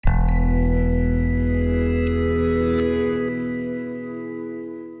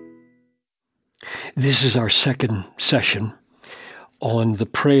This is our second session on the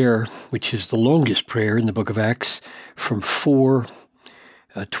prayer, which is the longest prayer in the book of Acts, from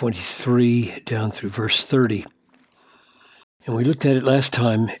 4:23 down through verse 30. And we looked at it last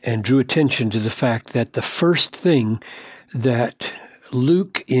time and drew attention to the fact that the first thing that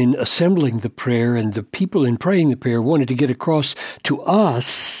Luke, in assembling the prayer, and the people in praying the prayer wanted to get across to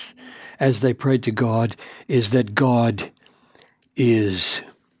us as they prayed to God, is that God is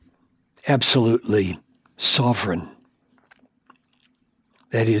absolutely sovereign.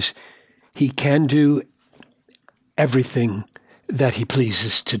 That is, he can do everything that he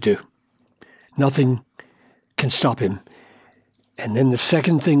pleases to do. Nothing can stop him. And then the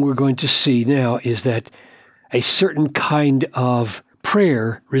second thing we're going to see now is that a certain kind of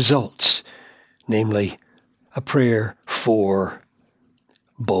prayer results, namely a prayer for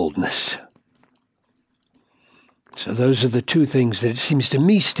boldness. So those are the two things that it seems to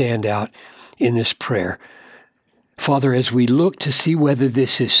me stand out in this prayer. Father, as we look to see whether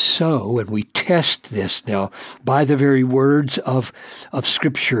this is so, and we test this now by the very words of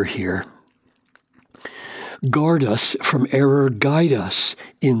Scripture here, guard us from error, guide us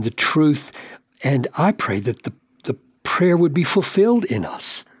in the truth, and I pray that the prayer would be fulfilled in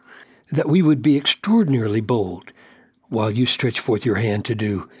us, that we would be extraordinarily bold while you stretch forth your hand to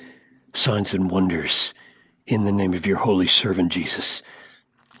do signs and wonders in the name of your holy servant Jesus.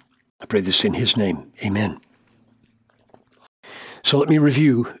 I pray this in his name. Amen. So let me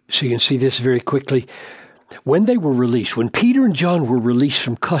review so you can see this very quickly. When they were released, when Peter and John were released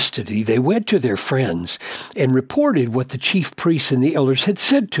from custody, they went to their friends and reported what the chief priests and the elders had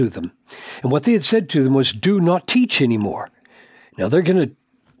said to them. And what they had said to them was, do not teach anymore. Now they're going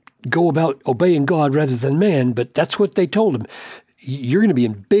to go about obeying God rather than man, but that's what they told them. You're going to be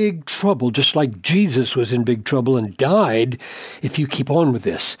in big trouble, just like Jesus was in big trouble and died if you keep on with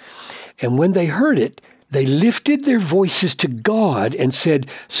this. And when they heard it, they lifted their voices to God and said,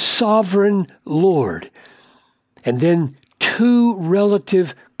 Sovereign Lord. And then two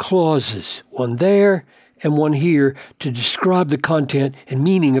relative clauses, one there and one here, to describe the content and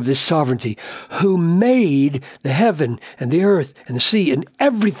meaning of this sovereignty. Who made the heaven and the earth and the sea and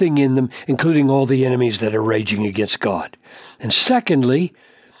everything in them, including all the enemies that are raging against God. And secondly,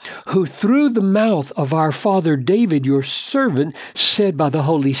 who through the mouth of our father David, your servant, said by the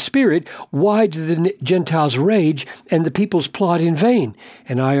Holy Spirit, why do the Gentiles rage and the peoples plot in vain?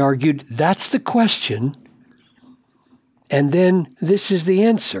 And I argued, that's the question. And then this is the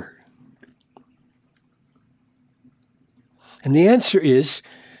answer. And the answer is,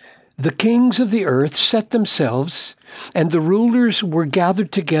 the kings of the earth set themselves, and the rulers were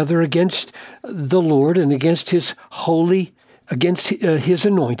gathered together against the Lord and against his holy, against his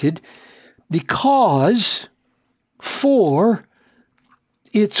anointed, because for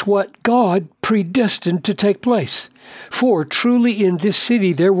it's what God predestined to take place. For truly in this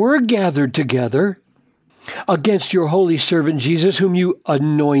city there were gathered together against your holy servant Jesus, whom you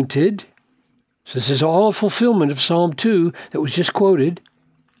anointed. So this is all a fulfillment of Psalm 2 that was just quoted.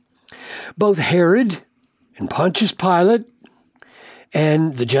 Both Herod and Pontius Pilate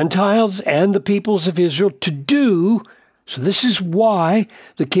and the Gentiles and the peoples of Israel to do. So this is why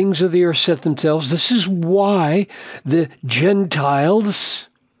the kings of the earth set themselves. This is why the Gentiles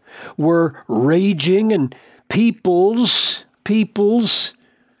were raging and peoples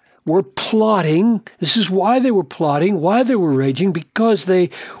were plotting. This is why they were plotting, why they were raging, because they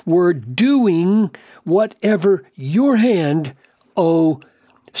were doing whatever your hand, O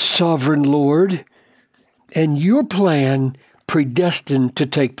sovereign Lord, and your plan predestined to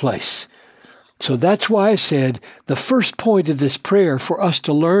take place. So that's why I said the first point of this prayer for us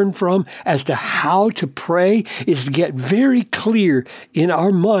to learn from as to how to pray is to get very clear in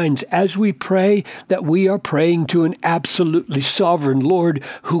our minds as we pray that we are praying to an absolutely sovereign Lord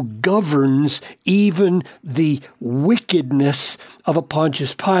who governs even the wickedness of a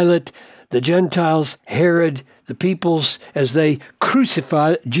Pontius Pilate, the Gentiles, Herod, the peoples, as they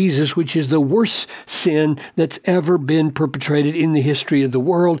crucify Jesus, which is the worst sin that's ever been perpetrated in the history of the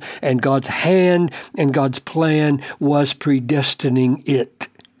world, and God's hand and God's plan was predestining it.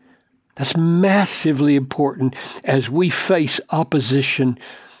 That's massively important as we face opposition,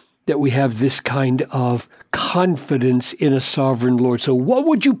 that we have this kind of confidence in a sovereign Lord. So what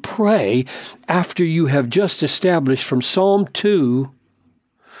would you pray after you have just established from Psalm 2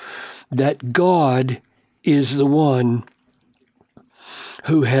 that God is the one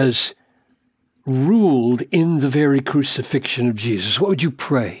who has ruled in the very crucifixion of Jesus? What would you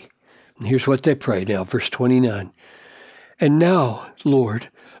pray? And here's what they pray now, verse 29. And now, Lord,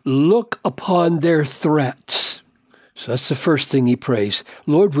 look upon their threats. So that's the first thing he prays.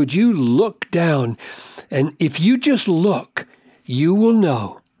 Lord, would you look down? And if you just look, you will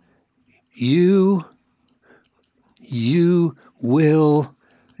know. You will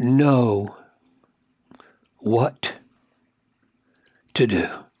know what to do.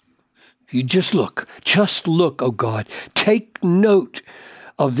 You just look, oh God. Take note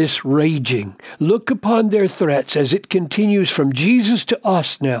of this raging. Look upon their threats as it continues from Jesus to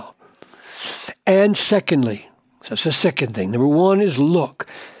us now. And secondly, so that's the second thing. Number one is look.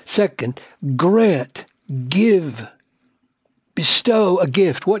 Second, grant, give, bestow a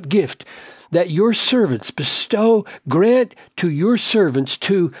gift. What gift? That your servants grant to your servants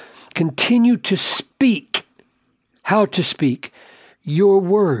to continue to speak. How to speak your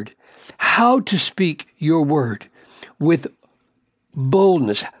word. How to speak your word with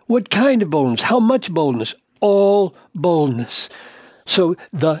boldness. What kind of boldness? How much boldness? All boldness. So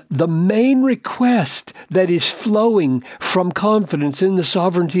the main request that is flowing from confidence in the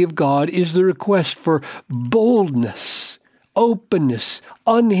sovereignty of God is the request for boldness, openness,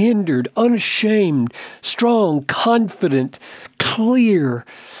 unhindered, unashamed, strong, confident, clear,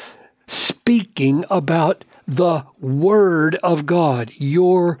 speaking about the Word of God,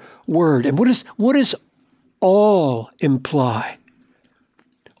 your Word. And what does all imply?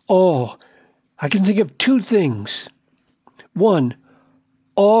 All. I can think of two things. One,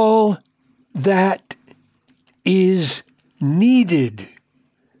 all that is needed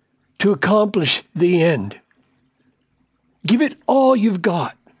to accomplish the end. Give it all you've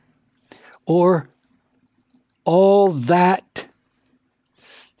got. Or all that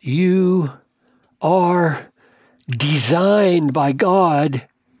you are designed by God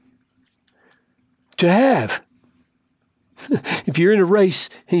to have. If you're in a race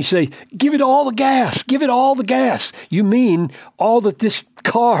and you say, give it all the gas, you mean all that this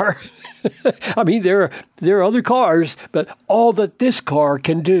car, I mean, there are other cars, but all that this car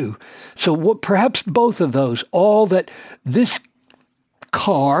can do. So perhaps both of those, all that this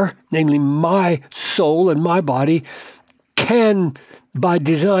car, namely my soul and my body, can, by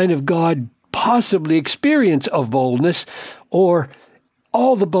design of God, possibly experience of boldness, or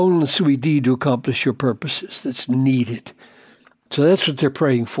all the boldness we need to accomplish your purposes that's needed. So that's what they're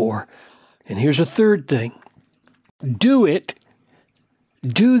praying for. And here's a third thing. Do it.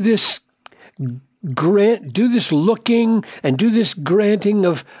 Do this looking and do this granting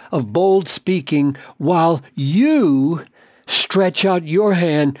of bold speaking while you stretch out your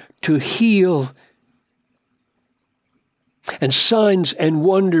hand to heal. And signs and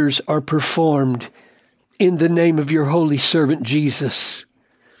wonders are performed in the name of your holy servant Jesus.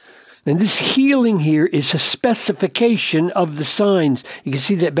 And this healing here is a specification of the signs. You can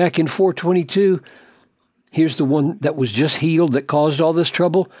see that back in 4:22. Here's the one that was just healed that caused all this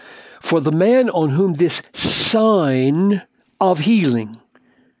trouble. For the man on whom this sign of healing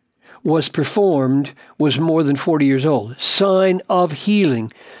was performed was more than 40 years old. Sign of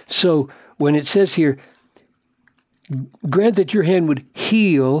healing. So when it says here, grant that your hand would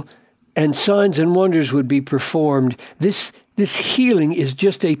heal and signs and wonders would be performed, this healing is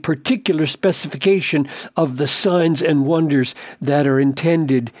just a particular specification of the signs and wonders that are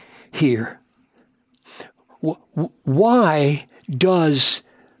intended here. Why does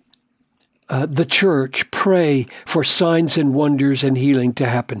the church pray for signs and wonders and healing to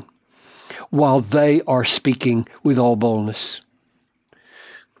happen while they are speaking with all boldness?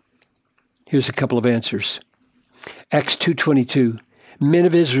 Here's a couple of answers. Acts 2:22, men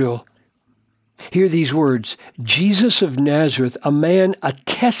of Israel, hear these words, Jesus of Nazareth, a man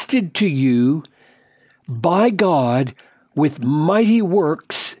attested to you by God with mighty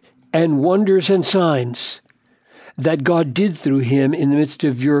works and wonders and signs that God did through him in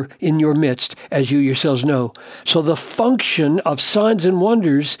your midst, as you yourselves know. So the function of signs and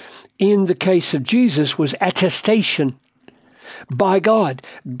wonders in the case of Jesus was attestation by God.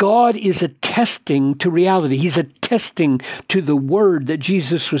 God is attesting to reality. He's attesting to the word that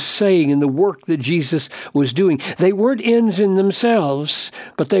Jesus was saying and the work that Jesus was doing. They weren't ends in themselves,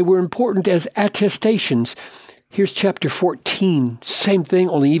 but they were important as attestations. Here's chapter 14. Same thing,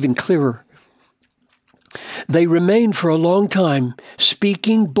 only even clearer. They remained for a long time,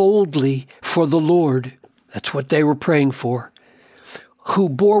 speaking boldly for the Lord. That's what they were praying for. Who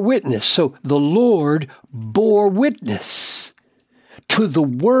bore witness. So the Lord bore witness to the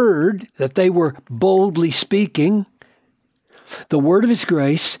word that they were boldly speaking, the word of his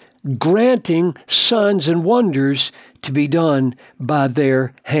grace, granting signs and wonders to be done by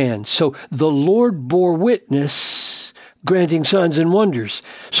their hands. So the Lord bore witness, granting signs and wonders.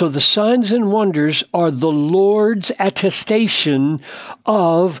 So the signs and wonders are the Lord's attestation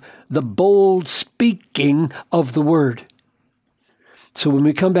of the bold speaking of the word. So when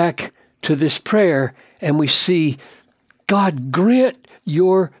we come back to this prayer and we see, God, grant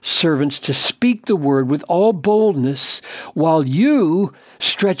your servants to speak the word with all boldness while you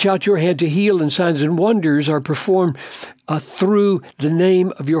stretch out your hand to heal, and signs and wonders are performed through the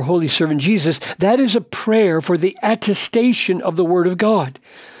name of your holy servant Jesus. That is a prayer for the attestation of the word of God.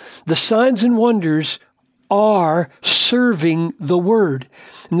 The signs and wonders are serving the word.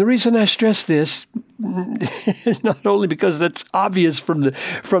 And the reason I stress this is not only because that's obvious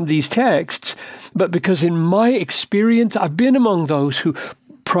from these texts, but because in my experience, I've been among those who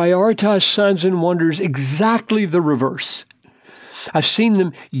prioritize signs and wonders exactly the reverse. I've seen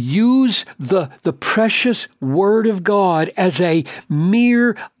them use the precious Word of God as a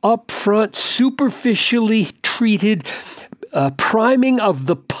mere upfront, superficially treated priming of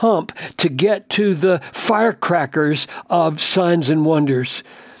the pump to get to the firecrackers of signs and wonders,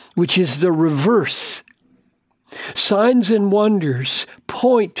 which is the reverse. Signs and wonders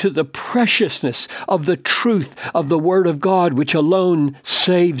point to the preciousness of the truth of the Word of God, which alone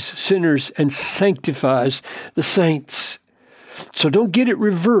saves sinners and sanctifies the saints. So don't get it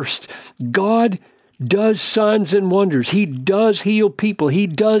reversed. God does signs and wonders. He does heal people. He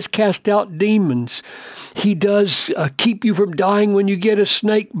does cast out demons. He does keep you from dying when you get a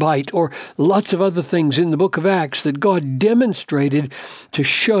snake bite, or lots of other things in the book of Acts that God demonstrated to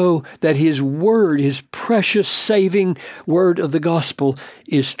show that His word, His precious saving word of the gospel,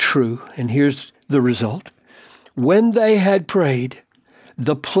 is true. And here's the result. When they had prayed,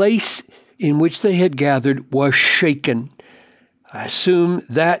 the place in which they had gathered was shaken. I assume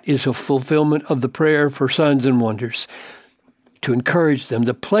that is a fulfillment of the prayer for signs and wonders. To encourage them,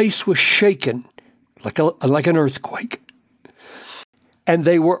 the place was shaken like an earthquake. And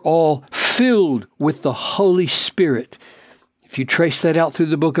they were all filled with the Holy Spirit. If you trace that out through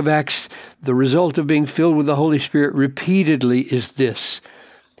the book of Acts, the result of being filled with the Holy Spirit repeatedly is this.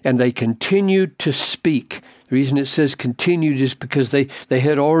 And they continued to speak. The reason it says continued is because they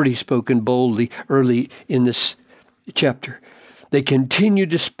had already spoken boldly early in this chapter. They continued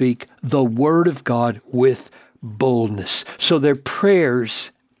to speak the word of God with boldness. So their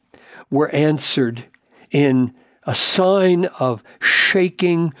prayers were answered in a sign of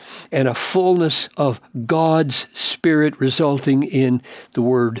shaking and a fullness of God's Spirit, resulting in the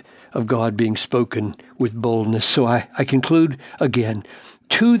word of God being spoken with boldness. So I conclude again.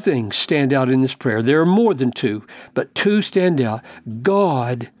 Two things stand out in this prayer. There are more than two, but two stand out.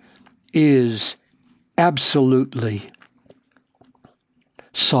 God is absolutely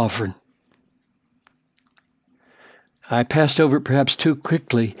sovereign. I passed over it perhaps too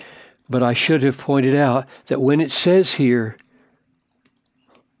quickly, but I should have pointed out that when it says here,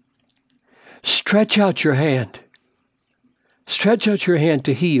 stretch out your hand. Stretch out your hand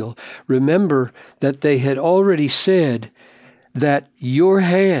to heal. Remember that they had already said that your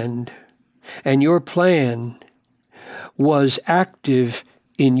hand and your plan was active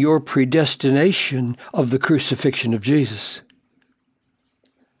in your predestination of the crucifixion of Jesus.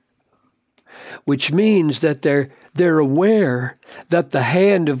 Which means that they're aware that the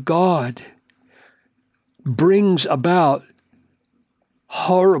hand of God brings about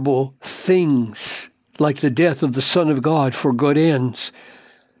horrible things like the death of the Son of God for good ends.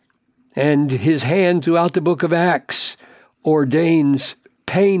 And His hand throughout the book of Acts ordains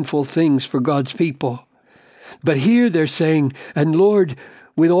painful things for God's people. But here they're saying, and Lord,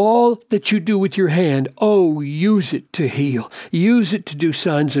 with all that you do with your hand, use it to heal. Use it to do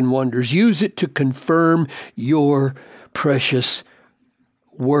signs and wonders. Use it to confirm your precious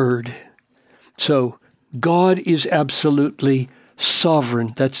word. So God is absolutely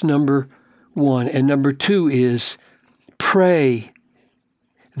sovereign. That's number one. And number two is pray,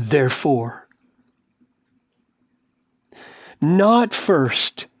 therefore. Not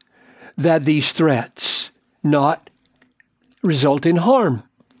first that these threats not result in harm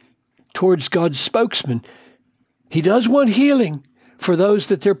towards God's spokesman. He does want healing for those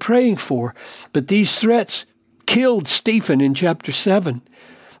that they're praying for, but these threats killed Stephen in chapter 7.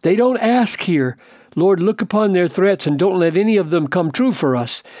 They don't ask here, Lord, look upon their threats and don't let any of them come true for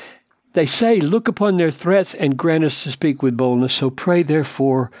us. They say, look upon their threats and grant us to speak with boldness. So pray,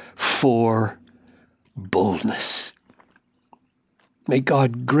 therefore, for boldness. May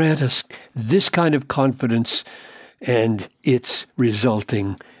God grant us this kind of confidence and its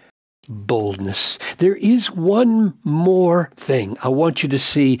resulting boldness. There is one more thing I want you to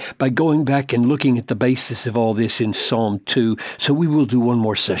see by going back and looking at the basis of all this in Psalm 2. So we will do one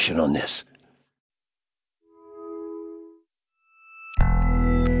more session on this.